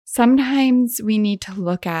sometimes we need to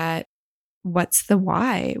look at what's the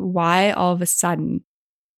why? Why all of a sudden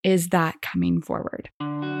is that coming forward?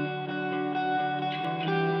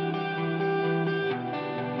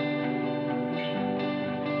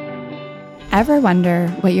 Ever wonder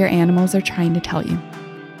what your animals are trying to tell you?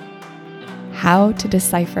 How to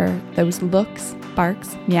decipher those looks,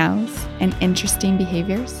 barks, meows, and interesting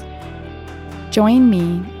behaviors? Join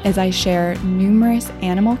me as I share numerous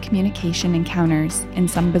animal communication encounters and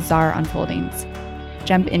some bizarre unfoldings.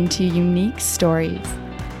 Jump into unique stories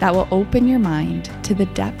that will open your mind to the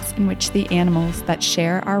depths in which the animals that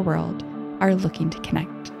share our world are looking to connect.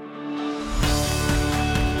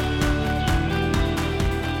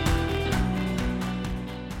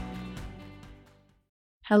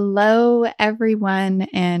 Hello, everyone,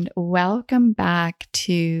 and welcome back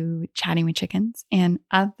to Chatting with Chickens and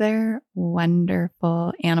Other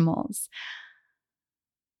Wonderful Animals.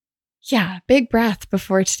 Yeah, big breath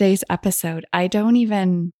before today's episode. I don't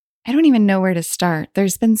even know where to start.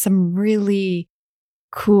 There's been some really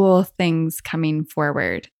cool things coming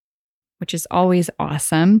forward, which is always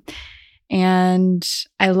awesome. And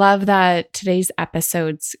I love that today's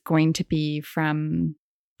episode's going to be from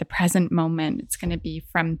the present moment. It's going to be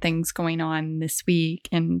from things going on this week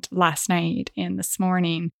and last night and this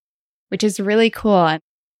morning, which is really cool.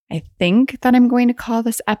 I think that I'm going to call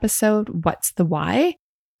this episode What's the Why?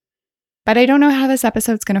 But I don't know how this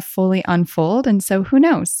episode's going to fully unfold. And so who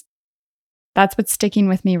knows? That's what's sticking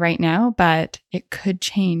with me right now, but it could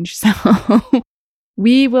change. So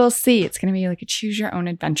we will see. It's going to be like a choose your own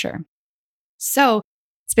adventure. So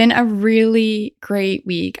it's been a really great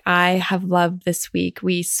week. I have loved this week.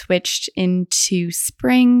 We switched into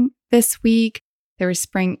spring this week. There was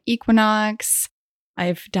spring equinox.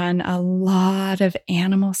 I've done a lot of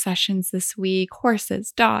animal sessions this week,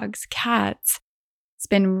 horses, dogs, cats. It's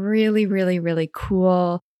been really, really, really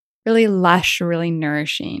cool, really lush, really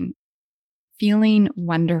nourishing, feeling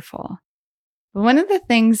wonderful. But one of the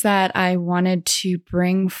things that I wanted to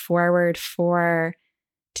bring forward for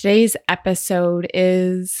today's episode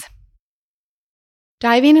is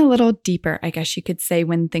diving a little deeper, I guess you could say,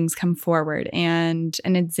 when things come forward, and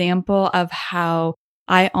an example of how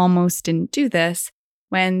I almost didn't do this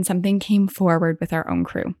when something came forward with our own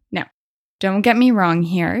crew. Now, don't get me wrong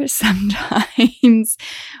here. Sometimes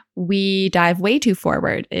we dive way too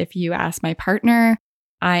forward. If you ask my partner,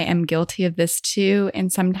 I am guilty of this too.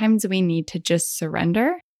 And sometimes we need to just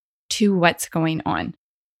surrender to what's going on.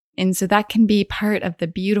 And so that can be part of the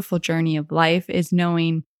beautiful journey of life, is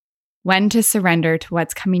knowing when to surrender to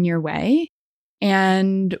what's coming your way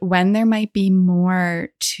and when there might be more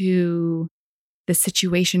to the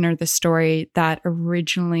situation or the story that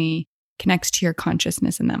originally connects to your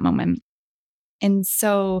consciousness in that moment. And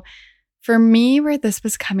so for me, where this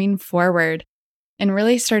was coming forward and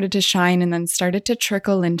really started to shine and then started to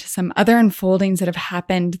trickle into some other unfoldings that have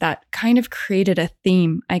happened that kind of created a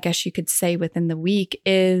theme, I guess you could say, within the week,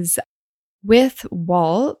 is with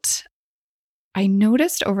Walt. I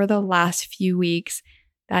noticed over the last few weeks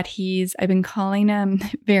that I've been calling him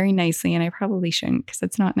very nicely, and I probably shouldn't because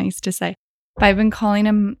it's not nice to say, but I've been calling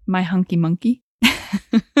him my hunky monkey.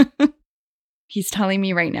 He's telling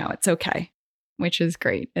me right now it's okay, which is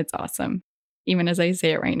great. It's awesome. Even as I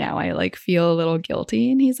say it right now, I feel a little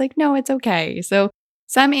guilty, and he's like, no, it's okay. So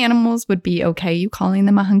some animals would be okay you calling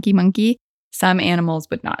them a hunky monkey. Some animals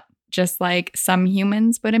would not. Just like some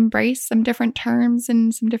humans would embrace some different terms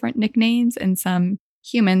and some different nicknames, and some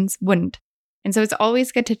humans wouldn't. And so it's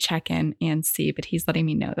always good to check in and see, but he's letting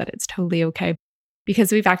me know that it's totally okay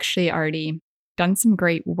because we've actually already done some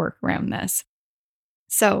great work around this.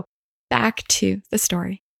 So back to the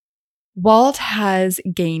story. Walt has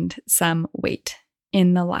gained some weight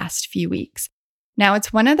in the last few weeks. Now,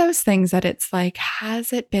 it's one of those things that it's like,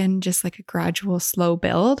 has it been just like a gradual, slow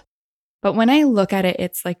build? But when I look at it,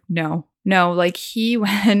 it's like, no, he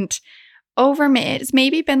went over, it's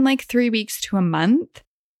maybe been like 3 weeks to a month.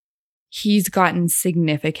 He's gotten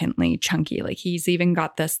significantly chunky. He's even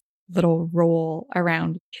got this little roll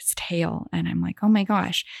around his tail. And I'm like, oh my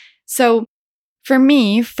gosh. So for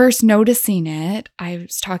me, first noticing it, I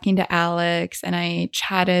was talking to Alex and I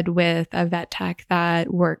chatted with a vet tech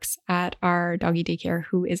that works at our doggy daycare,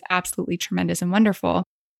 who is absolutely tremendous and wonderful.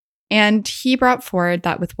 And he brought forward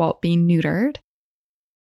that with Walt being neutered,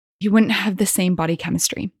 he wouldn't have the same body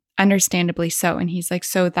chemistry, understandably so. And he's like,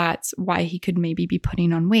 so that's why he could maybe be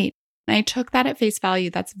putting on weight. And I took that at face value.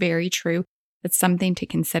 That's very true. That's something to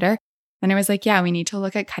consider. Then I was like, yeah, we need to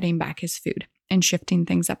look at cutting back his food and shifting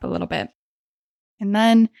things up a little bit. And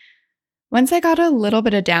then once I got a little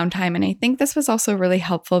bit of downtime, and I think this was also really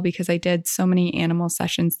helpful because I did so many animal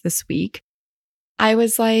sessions this week, I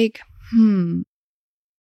was like,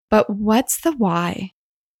 but what's the why?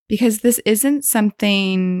 Because this isn't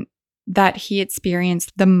something that he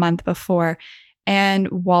experienced the month before. And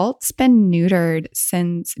Walt's been neutered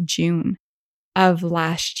since June of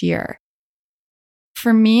last year.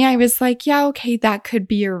 For me, I was like, yeah, okay, that could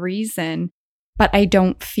be a reason, but I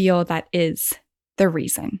don't feel that is the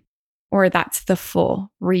reason or that's the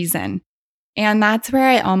full reason. And that's where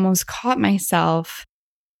I almost caught myself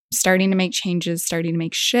starting to make changes, starting to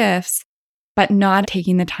make shifts, but not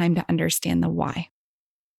taking the time to understand the why.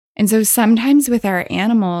 And so sometimes with our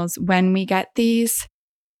animals, when we get these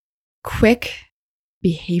quick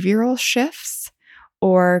behavioral shifts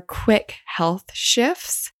or quick health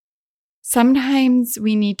shifts, sometimes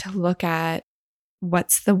we need to look at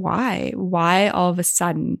what's the why? Why all of a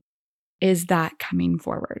sudden is that coming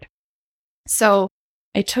forward? So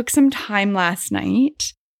I took some time last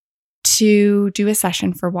night to do a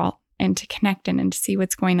session for Walt and to connect in and to see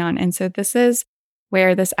what's going on. And so this is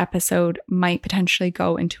where this episode might potentially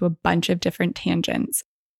go into a bunch of different tangents.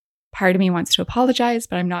 Part of me wants to apologize,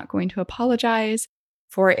 but I'm not going to apologize,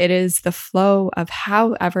 for it is the flow of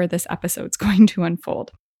however this episode's going to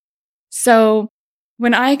unfold. So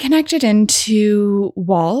when I connected into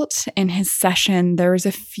Walt in his session, there was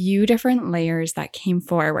a few different layers that came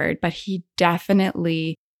forward, but he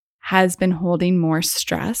definitely has been holding more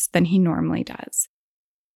stress than he normally does.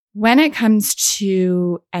 When it comes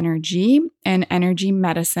to energy and energy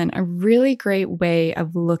medicine, a really great way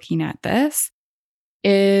of looking at this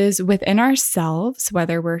is within ourselves,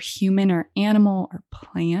 whether we're human or animal or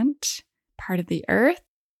plant, part of the earth.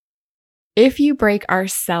 If you break our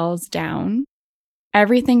cells down,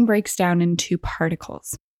 everything breaks down into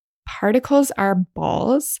particles. Particles are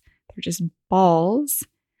balls. They're just balls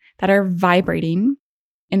that are vibrating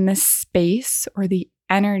in the space or the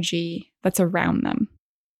energy that's around them.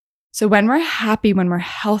 So when we're happy, when we're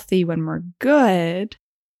healthy, when we're good,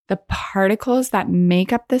 the particles that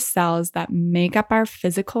make up the cells, that make up our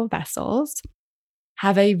physical vessels,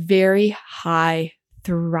 have a very high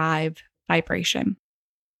thrive vibration.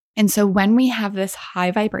 And so when we have this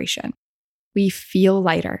high vibration, we feel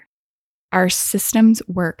lighter. Our systems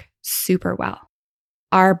work super well.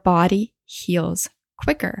 Our body heals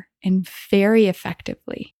quicker and very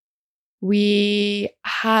effectively. We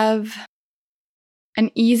have an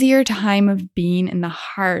easier time of being in the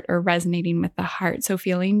heart or resonating with the heart. So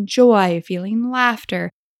feeling joy, feeling laughter,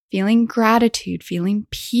 feeling gratitude, feeling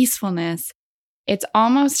peacefulness. It's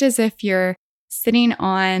almost as if you're sitting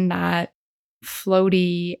on that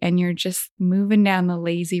floaty and you're just moving down the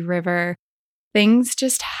lazy river. Things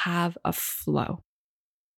just have a flow.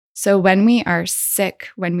 So when we are sick,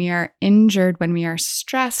 when we are injured, when we are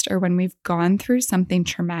stressed, or when we've gone through something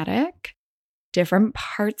traumatic, different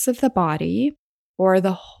parts of the body or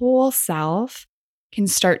the whole self can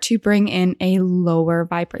start to bring in a lower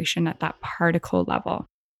vibration at that particle level.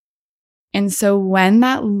 And so when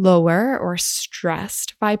that lower or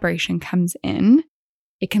stressed vibration comes in,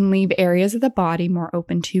 it can leave areas of the body more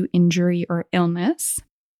open to injury or illness.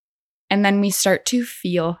 And then we start to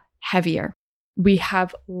feel heavier. We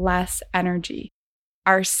have less energy.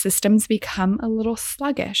 Our systems become a little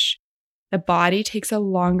sluggish. The body takes a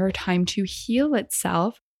longer time to heal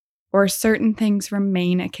itself, or certain things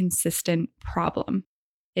remain a consistent problem.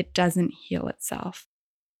 It doesn't heal itself.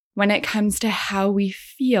 When it comes to how we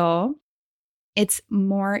feel, it's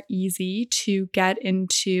more easy to get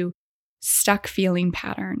into stuck feeling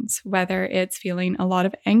patterns, whether it's feeling a lot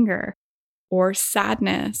of anger or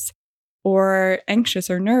sadness or anxious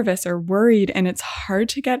or nervous or worried, and it's hard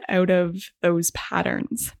to get out of those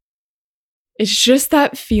patterns. It's just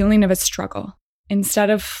that feeling of a struggle.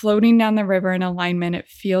 Instead of floating down the river in alignment, it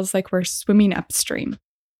feels like we're swimming upstream.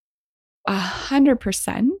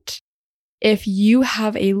 100%, if you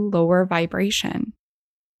have a lower vibration,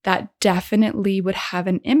 that definitely would have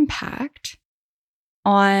an impact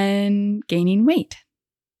on gaining weight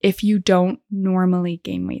if you don't normally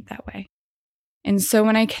gain weight that way. And so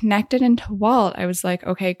when I connected into Walt, I was like,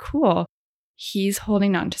 okay, cool. He's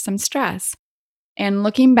holding on to some stress. And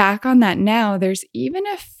looking back on that now, there's even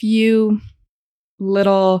a few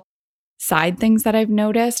little side things that I've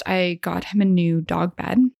noticed. I got him a new dog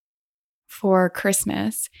bed for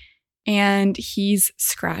Christmas, and he's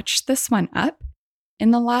scratched this one up in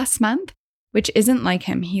the last month, which isn't like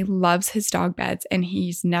him. He loves his dog beds, and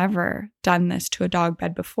he's never done this to a dog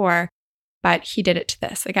bed before, but he did it to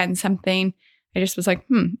this. Again, something I just was like,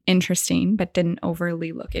 interesting, but didn't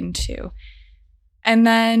overly look into. And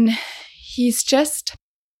then he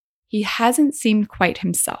hasn't seemed quite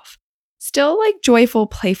himself. Still like joyful,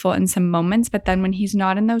 playful in some moments, but then when he's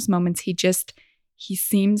not in those moments, he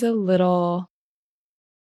seems a little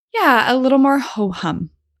yeah, a little more ho-hum,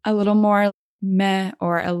 a little more meh,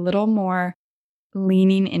 or a little more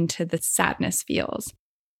leaning into the sadness feels.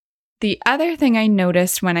 The other thing I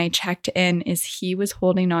noticed when I checked in is he was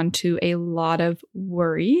holding on to a lot of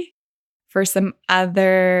worry for some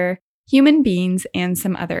other human beings and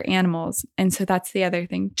some other animals. And so that's the other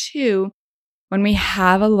thing too. When we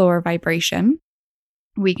have a lower vibration,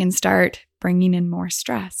 we can start bringing in more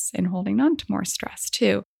stress and holding on to more stress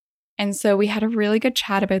too. And so we had a really good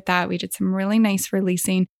chat about that. We did some really nice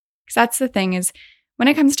releasing, because that's the thing is when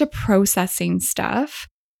it comes to processing stuff,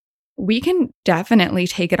 we can definitely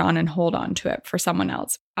take it on and hold on to it for someone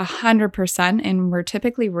else 100%. And we're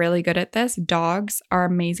typically really good at this. Dogs are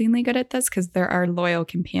amazingly good at this because they're our loyal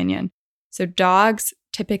companion. So dogs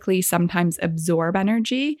typically sometimes absorb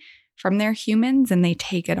energy from their humans and they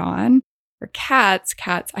take it on. For cats,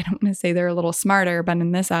 I don't want to say they're a little smarter, but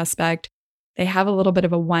in this aspect, they have a little bit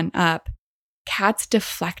of a one up. Cats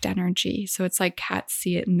deflect energy. So it's like cats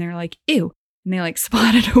see it and they're like, ew, and they like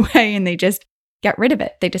swat it away and they just get rid of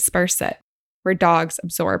it. They disperse it, where dogs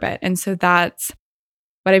absorb it. And so that's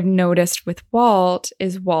what I've noticed with Walt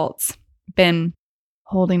is Walt's been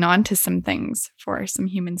holding on to some things for some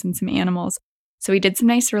humans and some animals. So we did some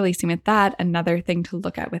nice releasing with that. Another thing to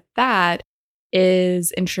look at with that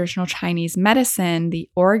is in traditional Chinese medicine, the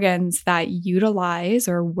organs that utilize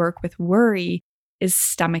or work with worry is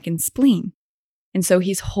stomach and spleen. And so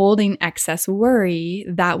he's holding excess worry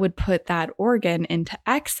that would put that organ into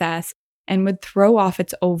excess and would throw off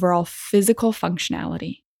its overall physical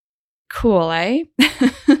functionality. Cool, eh?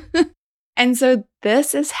 And so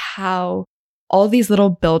this is how all these little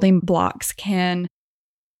building blocks can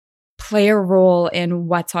play a role in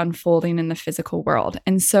what's unfolding in the physical world.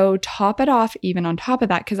 And so top it off even on top of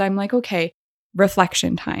that, because I'm like, okay,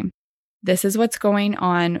 reflection time. This is what's going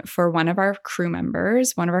on for one of our crew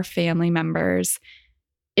members, one of our family members.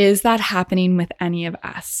 Is that happening with any of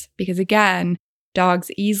us? Because again, dogs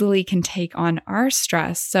easily can take on our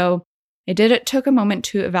stress. So it took a moment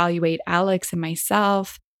to evaluate Alex and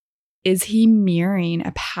myself. Is he mirroring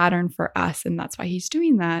a pattern for us? And that's why he's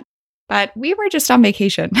doing that. But we were just on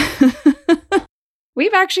vacation.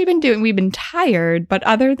 We've been tired, but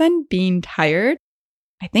other than being tired,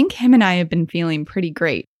 I think him and I have been feeling pretty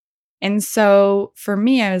great. And so for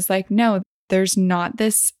me, I was like, no, there's not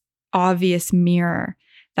this obvious mirror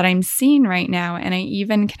that I'm seeing right now. And I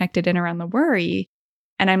even connected in around the worry.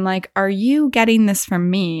 And I'm like, are you getting this from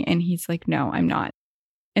me? And he's like, no, I'm not.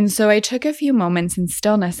 And so I took a few moments in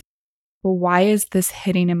stillness. Well, why is this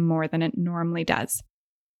hitting him more than it normally does?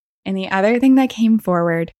 And the other thing that came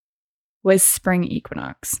forward was spring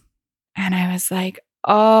equinox. And I was like,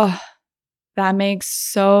 oh, that makes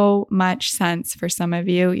so much sense for some of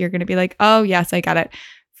you. You're going to be like, oh, yes, I got it.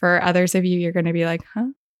 For others of you, you're going to be like, huh?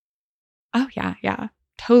 Oh, yeah,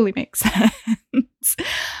 totally makes sense.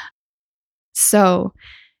 So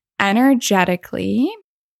energetically,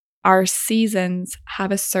 our seasons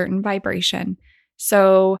have a certain vibration.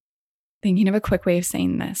 So thinking of a quick way of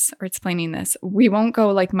saying this or explaining this, we won't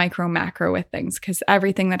go like micro macro with things because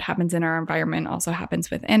everything that happens in our environment also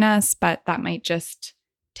happens within us, but that might just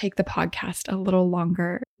take the podcast a little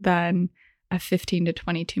longer than a 15 to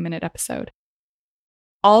 22-minute episode.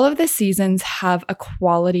 All of the seasons have a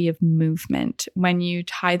quality of movement when you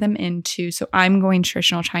tie them into, so I'm going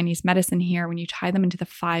traditional Chinese medicine here, when you tie them into the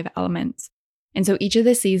 5 elements. And so each of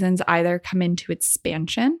the seasons either come into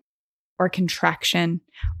expansion or contraction,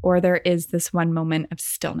 or there is this one moment of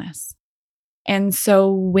stillness. And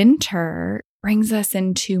so winter brings us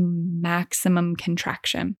into maximum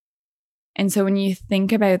contraction. And so when you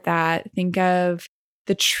think about that, think of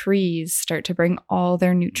the trees start to bring all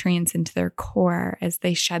their nutrients into their core as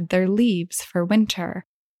they shed their leaves for winter.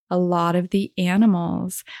 A lot of the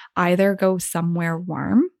animals either go somewhere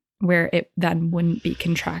warm, where it then wouldn't be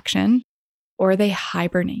contraction, or they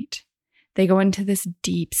hibernate. They go into this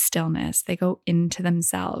deep stillness. They go into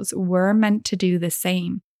themselves. We're meant to do the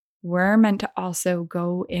same. We're meant to also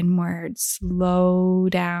go inward, slow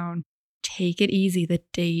down, take it easy. The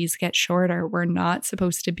days get shorter. We're not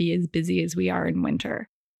supposed to be as busy as we are in winter.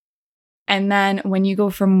 And then when you go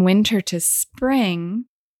from winter to spring,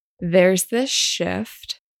 there's this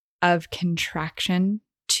shift of contraction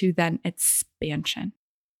to then expansion.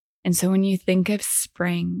 And so when you think of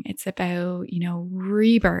spring, it's about,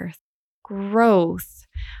 rebirth, growth,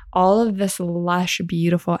 all of this lush,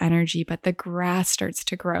 beautiful energy, but the grass starts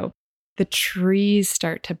to grow. The trees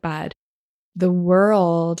start to bud. The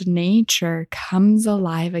world, nature comes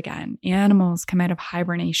alive again. Animals come out of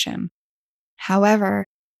hibernation. However,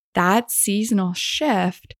 that seasonal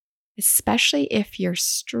shift, especially if you're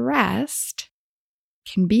stressed,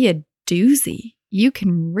 can be a doozy. you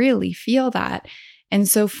can really feel that. And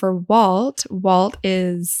so for Walt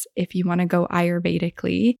is, if you want to go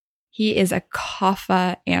Ayurvedically, he is a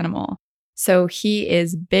kapha animal. So he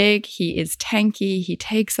is big, he is tanky, he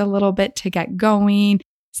takes a little bit to get going,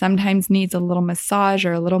 sometimes needs a little massage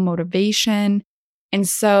or a little motivation. And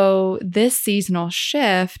so this seasonal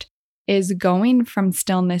shift is going from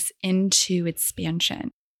stillness into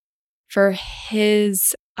expansion. For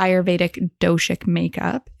his Ayurvedic doshic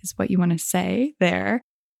makeup, is what you want to say there,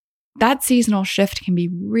 that seasonal shift can be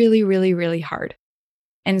really, really, really hard.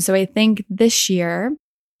 And so I think this year,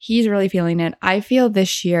 he's really feeling it. I feel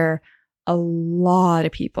this year, a lot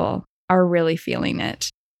of people are really feeling it.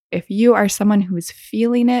 If you are someone who is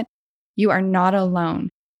feeling it, you are not alone.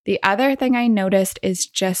 The other thing I noticed is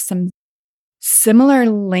just some similar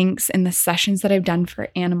links in the sessions that I've done for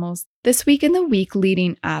animals this week and the week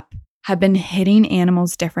leading up have been hitting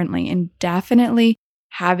animals differently and definitely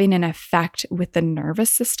having an effect with the nervous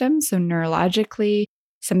system. So neurologically,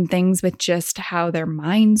 some things with just how their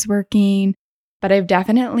mind's working. But I've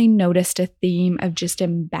definitely noticed a theme of just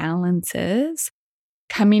imbalances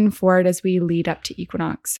coming forward as we lead up to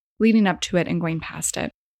equinox, leading up to it and going past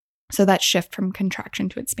it. So that shift from contraction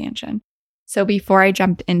to expansion. So before I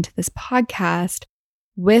jumped into this podcast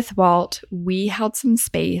with Walt, we held some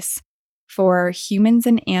space for humans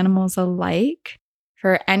and animals alike,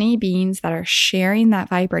 for any beings that are sharing that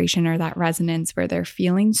vibration or that resonance where they're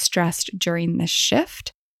feeling stressed during this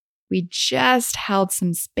shift. We just held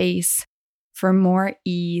some space for more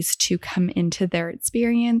ease to come into their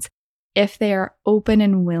experience if they are open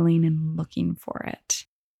and willing and looking for it.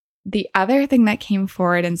 The other thing that came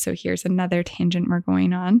forward, and so here's another tangent we're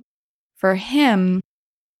going on, for him,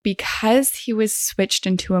 because he was switched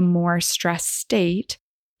into a more stressed state,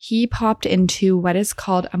 he popped into what is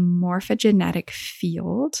called a morphogenetic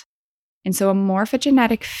field. And so a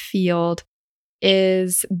morphogenetic field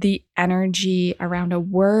is the energy around a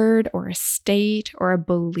word or a state or a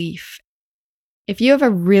belief. If you have a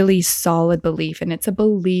really solid belief, and it's a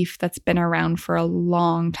belief that's been around for a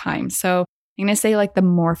long time. So I'm going to say like the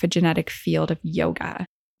morphogenetic field of yoga.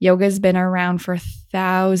 Yoga's been around for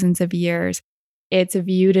thousands of years. It's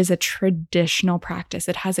viewed as a traditional practice.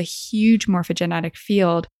 It has a huge morphogenetic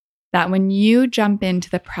field that when you jump into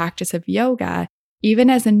the practice of yoga, even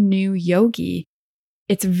as a new yogi,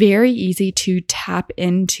 it's very easy to tap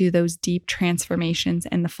into those deep transformations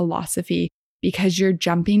in the philosophy because you're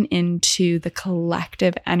jumping into the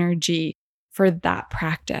collective energy for that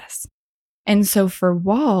practice. And so for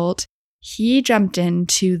Walt, he jumped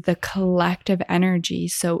into the collective energy.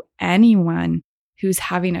 So anyone who's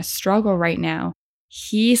having a struggle right now,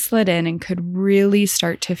 he slid in and could really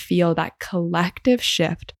start to feel that collective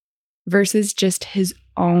shift versus just his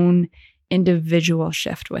own individual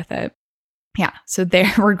shift with it. Yeah, so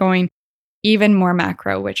there we're going even more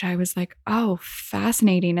macro, which I was like, oh,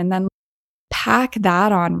 fascinating. And then pack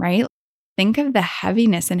that on, right? Think of the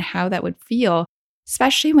heaviness and how that would feel,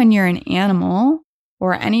 especially when you're an animal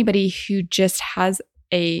or anybody who just has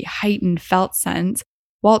a heightened felt sense.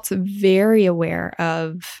 Walt's very aware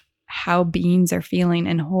of how beings are feeling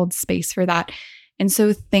and holds space for that. And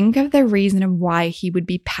so think of the reason of why he would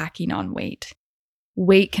be packing on weight.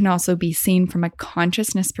 Weight can also be seen from a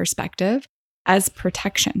consciousness perspective as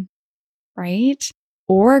protection, right?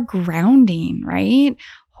 Or grounding, right?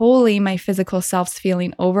 Holy, my physical self's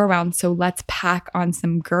feeling overwhelmed. So let's pack on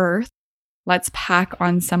some girth. Let's pack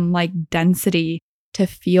on some like density to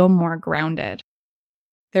feel more grounded.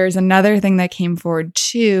 There's another thing that came forward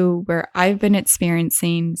too, where I've been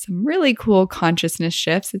experiencing some really cool consciousness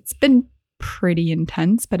shifts. It's been pretty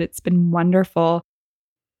intense, but it's been wonderful.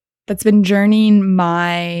 That's been journeying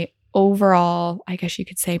my overall, I guess you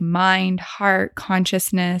could say, mind, heart,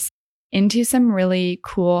 consciousness into some really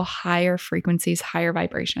cool higher frequencies, higher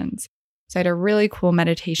vibrations. So I had a really cool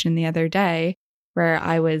meditation the other day where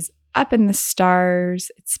I was up in the stars,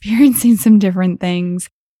 experiencing some different things,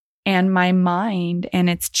 and my mind and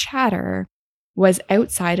its chatter was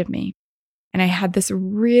outside of me. And I had this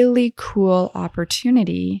really cool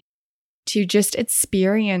opportunity to just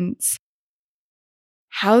experience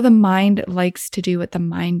how the mind likes to do what the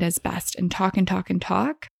mind does best and talk and talk and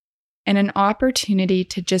talk. And an opportunity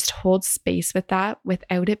to just hold space with that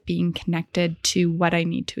without it being connected to what I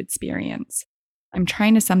need to experience. I'm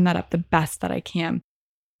trying to sum that up the best that I can.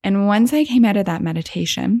 And once I came out of that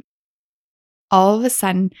meditation, all of a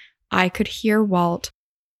sudden I could hear Walt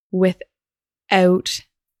without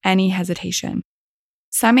any hesitation.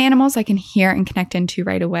 Some animals I can hear and connect into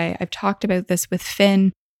right away. I've talked about this with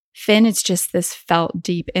Finn. Finn, it's just this felt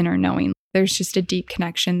deep inner knowing. There's just a deep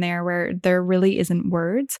connection there where there really isn't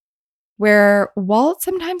words. Where Walt,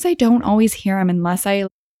 sometimes I don't always hear him unless I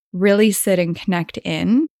really sit and connect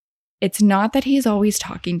in. It's not that he's always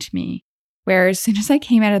talking to me. Where as soon as I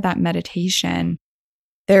came out of that meditation,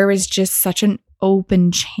 there was just such an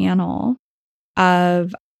open channel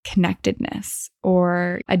of connectedness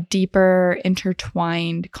or a deeper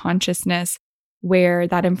intertwined consciousness where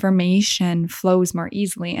that information flows more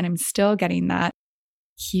easily. And I'm still getting that.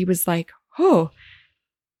 He was like, oh,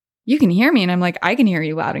 you can hear me. And I'm like, I can hear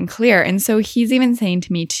you loud and clear. And so he's even saying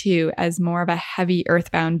to me too, as more of a heavy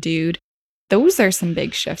earthbound dude, those are some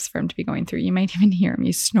big shifts for him to be going through. You might even hear him.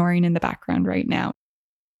 He's snoring in the background right now.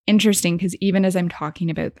 Interesting, because even as I'm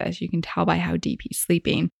talking about this, you can tell by how deep he's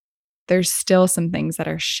sleeping, there's still some things that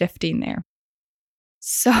are shifting there.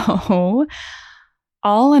 So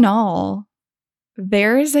all in all,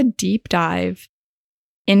 there is a deep dive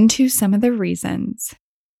into some of the reasons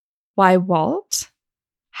why Walt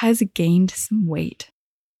has gained some weight.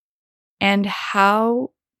 And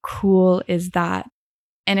how cool is that?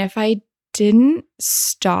 And if I didn't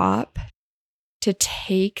stop to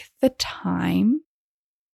take the time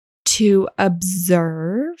to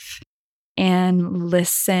observe and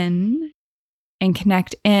listen and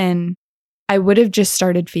connect in, I would have just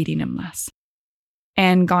started feeding him less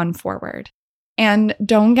and gone forward. And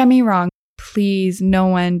don't get me wrong, please, no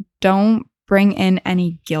one, don't bring in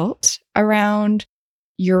any guilt around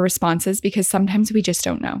your responses, because sometimes we just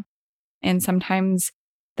don't know. And sometimes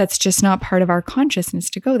that's just not part of our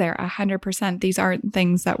consciousness to go there 100%. These aren't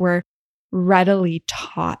things that we're readily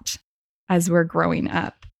taught as we're growing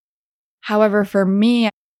up. However, for me,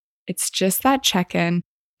 it's just that check-in,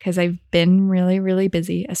 because I've been really, really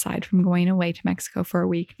busy. Aside from going away to Mexico for a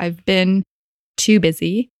week, I've been too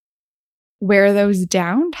busy. Where that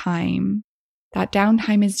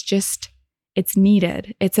downtime is just, it's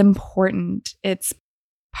needed. It's important. It's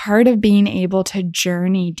part of being able to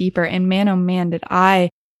journey deeper. And man, oh man, did I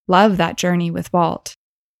love that journey with Walt.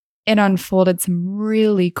 It unfolded some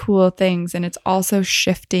really cool things. And it's also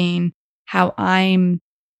shifting how I'm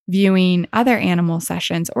viewing other animal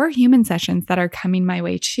sessions or human sessions that are coming my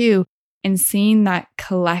way too, and seeing that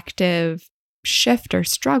collective shift or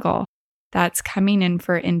struggle that's coming in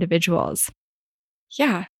for individuals.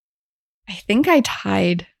 Yeah, I think I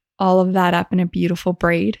tied all of that up in a beautiful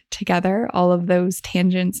braid together, all of those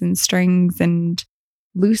tangents and strings and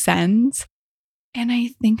loose ends. And I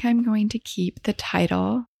think I'm going to keep the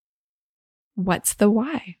title, What's the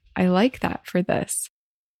Why? I like that for this.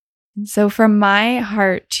 So from my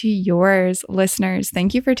heart to yours, listeners,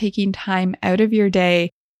 thank you for taking time out of your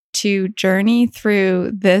day to journey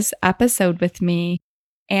through this episode with me,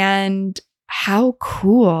 and how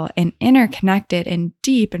cool and interconnected and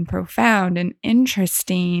deep and profound and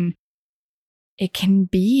interesting it can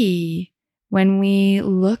be when we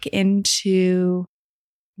look into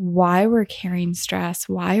why we're carrying stress,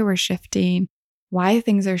 why we're shifting, why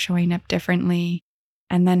things are showing up differently,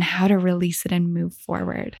 and then how to release it and move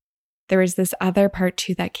forward. There was this other part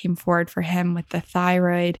too that came forward for him with the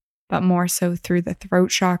thyroid, but more so through the throat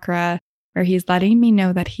chakra, where he's letting me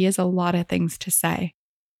know that he has a lot of things to say.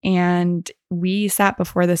 And we sat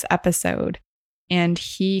before this episode, and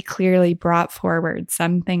he clearly brought forward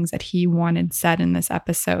some things that he wanted said in this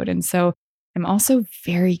episode. And so I'm also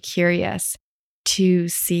very curious to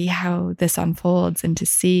see how this unfolds and to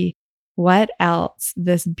see what else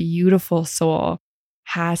this beautiful soul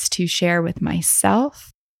has to share with myself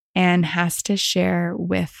and has to share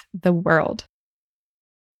with the world.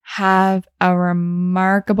 Have a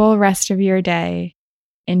remarkable rest of your day.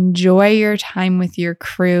 Enjoy your time with your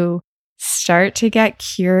crew. Start to get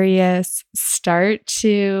curious. Start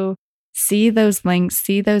to see those links,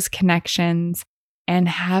 see those connections, and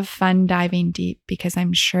have fun diving deep, because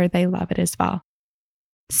I'm sure they love it as well.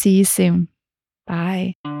 See you soon.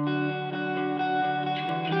 Bye.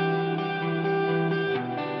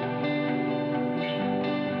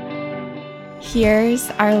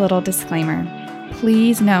 Here's our little disclaimer.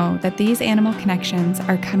 Please know that these animal connections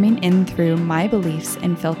are coming in through my beliefs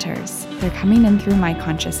and filters. They're coming in through my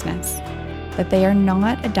consciousness. That they are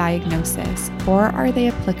not a diagnosis, or are they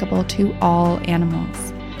applicable to all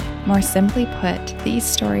animals. More simply put, these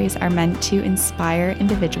stories are meant to inspire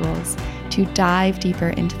individuals to dive deeper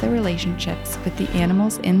into the relationships with the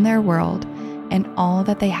animals in their world and all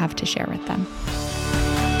that they have to share with them.